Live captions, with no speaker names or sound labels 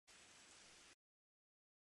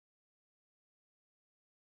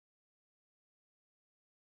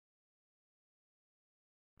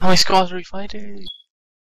How many squads are we fighting?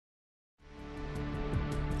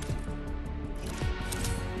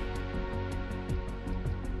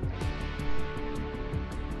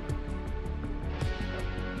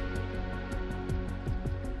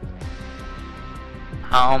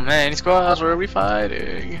 How many squads were we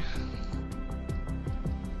fighting?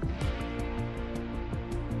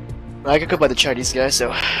 I could go by the Chinese guy,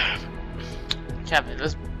 so. Kevin,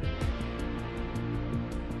 let's.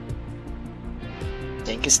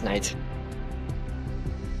 Dankest night.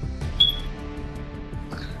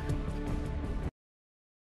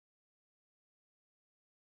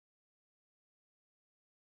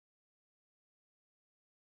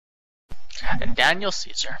 Daniel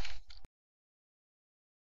Caesar.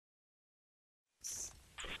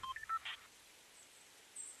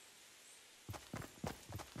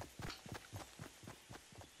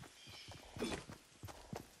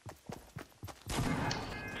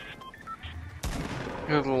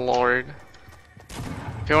 Good lord.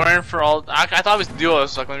 If you weren't for all, I thought it was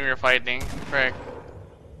duos like when we were fighting. Frick.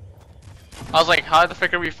 I was like, how the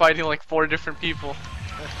frick are we fighting like 4 different people?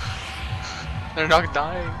 They're not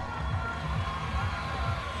dying.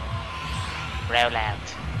 Roll out.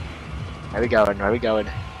 Where we going? Where we going?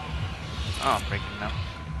 Oh, freaking no.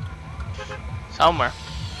 Somewhere.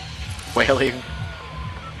 Wailing.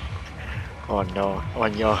 Oh no. Oh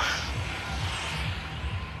no.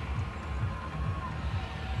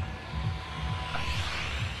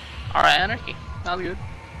 Alright, anarchy. That's good.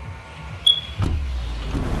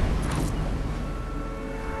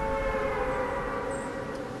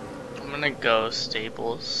 I'm gonna go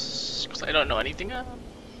stables because I don't know anything else.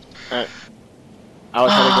 Alright. I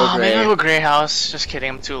was trying to go gray. Maybe I'll go gray house. Just kidding,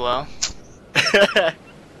 I'm too low.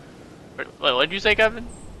 Wait, what did you say, Kevin?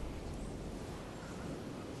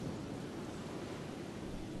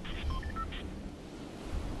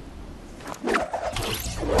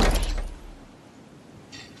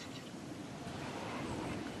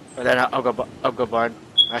 But then I'll go barn.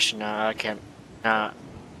 Actually, no, I can't. I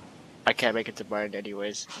can't make it to barn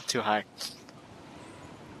anyways. I'm too high.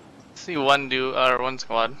 See one one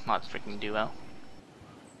squad, not freaking duo.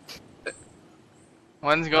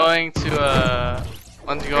 One's going to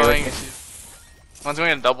one's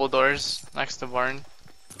going to double doors next to barn.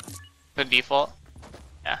 The default.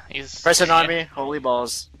 Yeah, he's Pressing on me, holy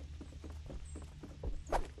balls.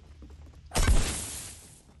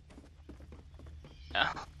 Yeah.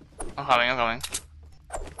 I'm coming.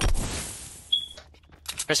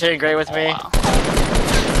 Chris hitting gray with me. Wow.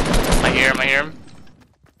 I hear him.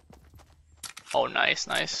 Oh, nice.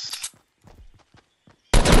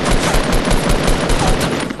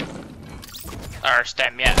 Or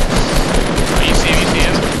stem, yeah. Oh, you see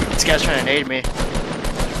him? This guy's trying to nade me.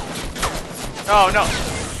 Oh, no.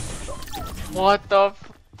 What the f—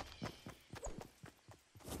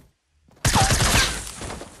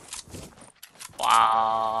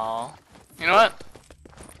 Wow. You know what?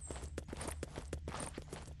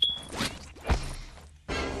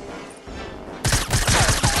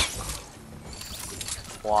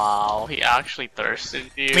 Wow, he actually thirsted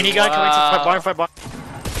you. Minigun coming to fight barn.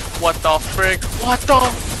 What the frick? What the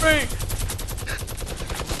frick?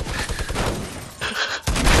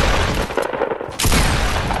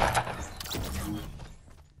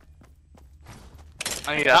 I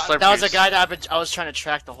need that was a guy that I was trying to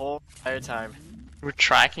track the whole entire time. We're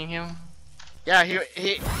tracking him? Yeah, he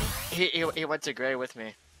went to gray with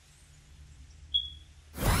me.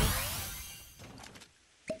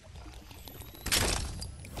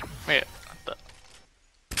 Wait, what the—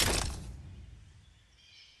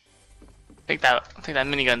 take that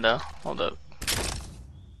minigun though. Hold up.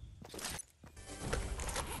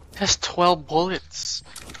 It has 12 bullets.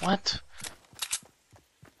 What?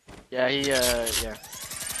 Yeah, yeah.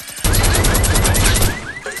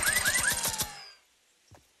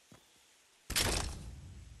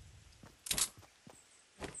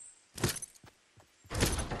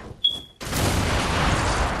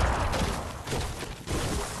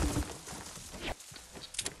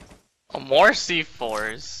 Oh, more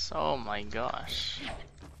C4s. Oh my gosh.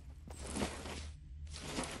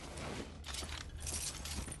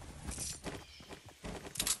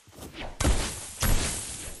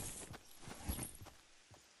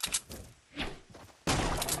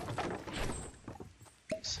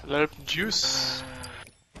 Slurp juice.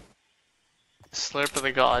 Slurp of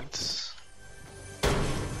the gods.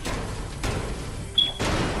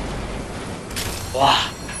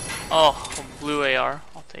 Wow. Oh, blue AR.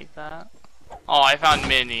 I'll take that. Oh, I found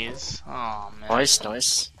minis. Oh man.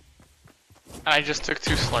 Nice. I just took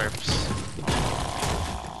 2 slurps.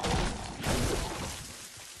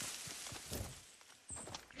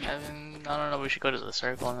 Kevin, I don't know. We should go to the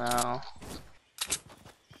circle now.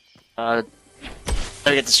 Let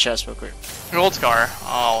me get this chest real quick. Gold scar.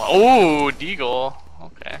 Oh, deagle.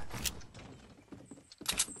 Okay.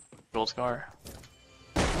 Gold scar.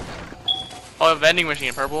 Oh, a vending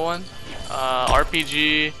machine, purple one.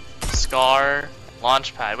 RPG, scar,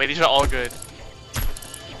 launch pad. Wait, these are all good.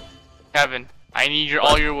 Kevin, I need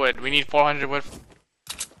all your wood. We need 400 wood.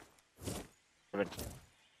 I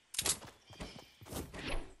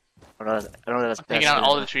don't know that's Taking out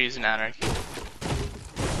all the trees in Anarchy.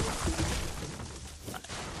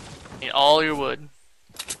 Need all your wood.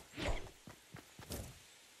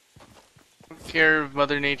 Don't care if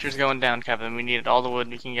Mother Nature's going down, Kevin. We need all the wood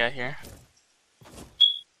we can get here.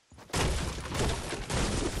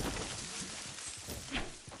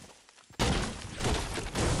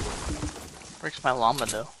 Where's my llama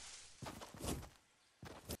though?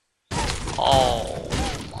 Oh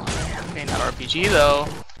my, okay, not RPG though.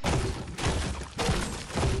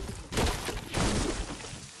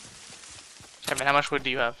 Kevin, how much wood do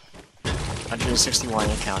you have? 161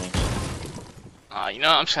 and counting. You know,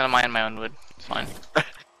 I'm just gonna mine my own wood. It's fine.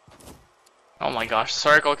 Oh my gosh,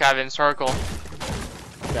 circle, Kevin, circle.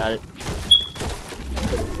 Got it.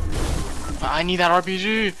 I need that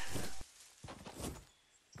RPG.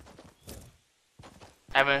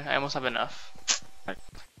 I almost have enough. I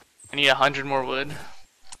need 100 more wood.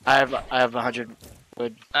 I have 100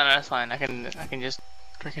 wood. No, that's fine. I can just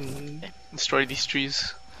freaking destroy these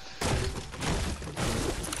trees.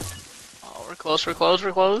 Oh, we're close. We're close.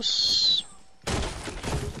 We're close.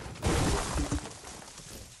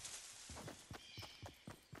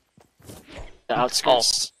 The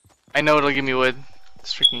outskirts. Oh, I know it'll give me wood.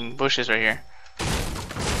 This freaking bushes right here.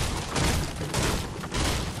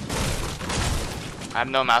 I have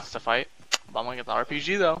no mats to fight, but I'm gonna get the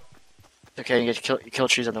RPG though. Okay, you get kill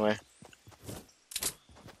trees on the way.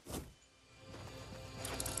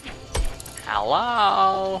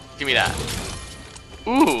 Hello. Give me that.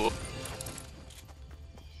 Ooh.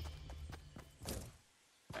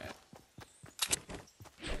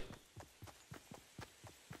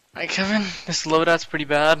 Alright, Kevin, this loadout's pretty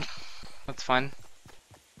bad. That's fine.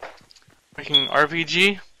 Freaking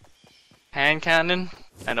RPG, hand cannon,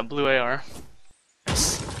 and a blue AR.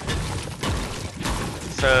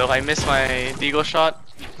 So if I miss my deagle shot,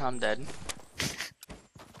 I'm dead.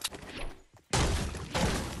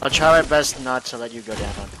 I'll try my best not to let you go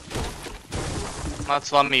down. Not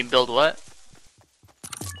to let me build what?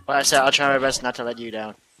 Well, I said I'll try my best not to let you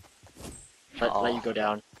down. Let you go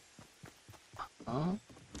down. Huh?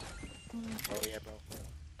 Oh yeah, bro.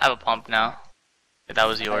 I have a pump now. If that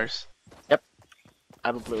was yours. Yep. I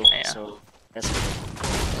have a blue, Yeah. so that's good.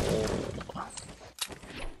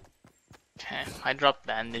 Okay, I dropped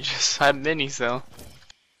bandages. I have minis though.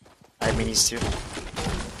 I have minis too.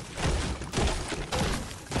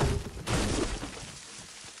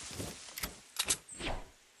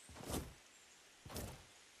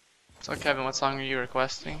 So Kevin, what song are you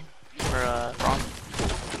requesting for from?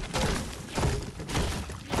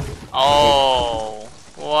 Oh,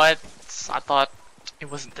 what? I thought it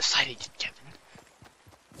wasn't decided yet, Kevin.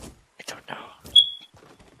 I don't know.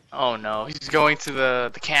 Oh no, he's going to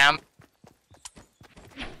the camp.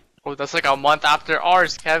 Oh, that's like a month after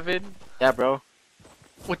ours, Kevin. Yeah, bro.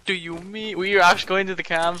 What do you mean? Were you actually going to the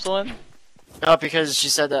camps one? No, because she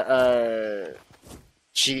said that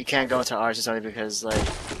she can't go to ours. It's only because like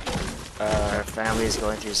her family is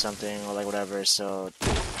going through something or like whatever. So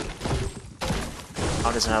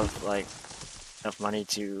mom doesn't have like enough money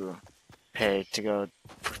to pay for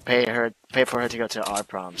her to go to our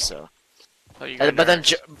prom. So, So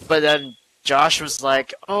but then Josh was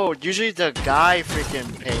like, "Oh, usually the guy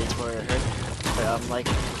freaking pays for her." But I'm like,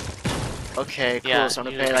 "Okay, cool. Yeah, So I'm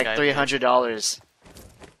gonna usually pay the like guy $300."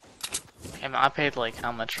 Kevin, I paid like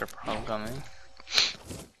how much for homecoming?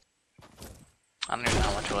 I don't even know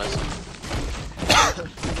how much it was.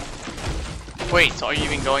 Wait, so are you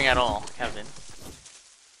even going at all, Kevin?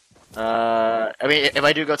 I mean, if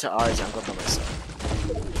I do go to ours, I'm going by myself.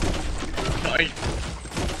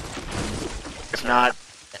 If not,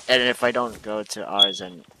 and if I don't go to ours,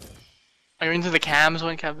 then Are you into the cams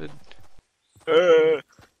one, Kevin? I'll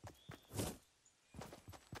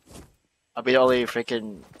be the only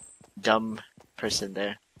freaking dumb person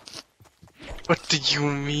there. What do you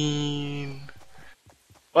mean?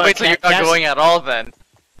 Well, Wait, so you're not yes, going at all then?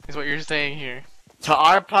 Is what you're saying here. to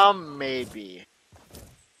our prom, maybe.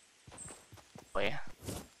 Wait.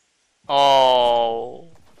 Oh.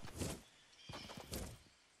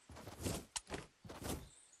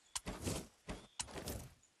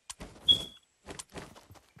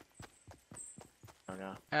 Oh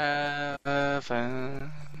no.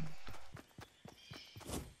 Heaven.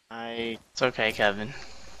 It's okay, Kevin.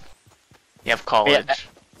 You have college.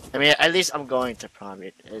 I mean, at least I'm going to prom.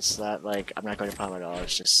 It's not like I'm not going to prom at all.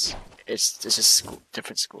 It's just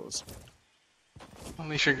different schools. At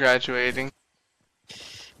least you're graduating.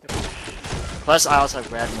 Plus, I also have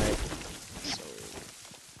grad night. So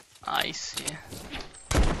I see.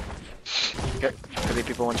 could be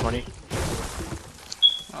people 120.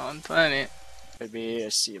 120. Could be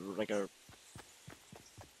like a.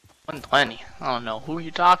 120. I don't know who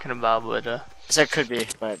you talking about, but I said could be,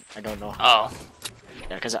 but I don't know. Oh.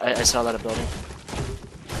 Yeah, because I saw that a building.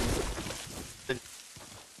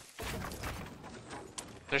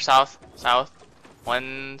 They're south.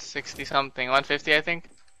 160 something. 150, I think.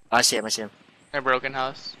 I see him. They're broken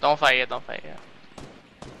house. Don't fight yet.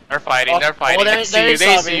 They're fighting. They're fighting. Oh, They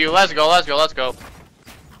see you. Let's go.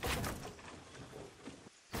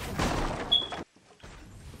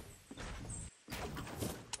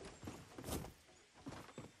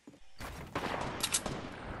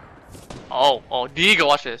 Oh, Deagle,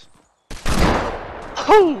 watch this.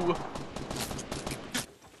 Oh!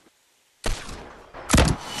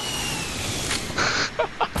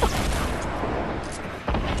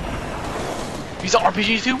 These are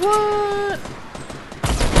RPGs too, what?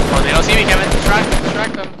 Oh, they don't see me, Kevin.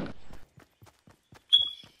 Distract them.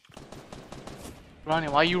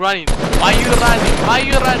 Running, why are you running?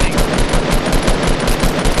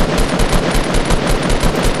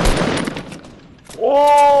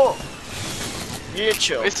 Oh! Need to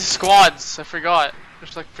chill. This is squads, I forgot.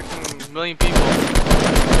 There's like freaking a million people.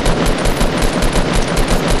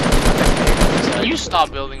 Can you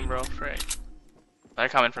stop building, bro? Frick. They're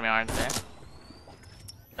coming for me, aren't they?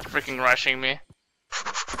 They're freaking rushing me.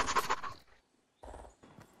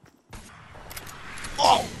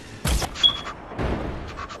 Oh!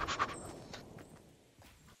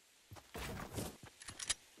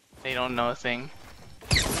 They don't know a thing.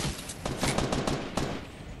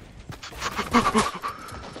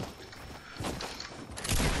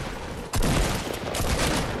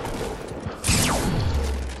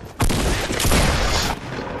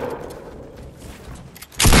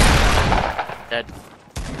 Dead.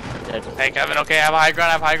 Hey Kevin, okay, I have high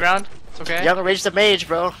ground. It's okay. You haven't reached the mage,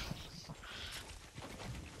 bro.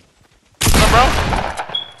 What's up,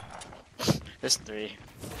 bro? There's 3.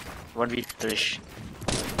 1v3.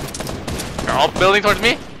 They're all building towards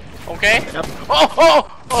me. Okay. Yep. Oh!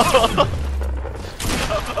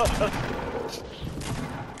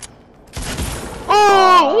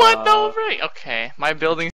 Oh, what the frick? Okay, my building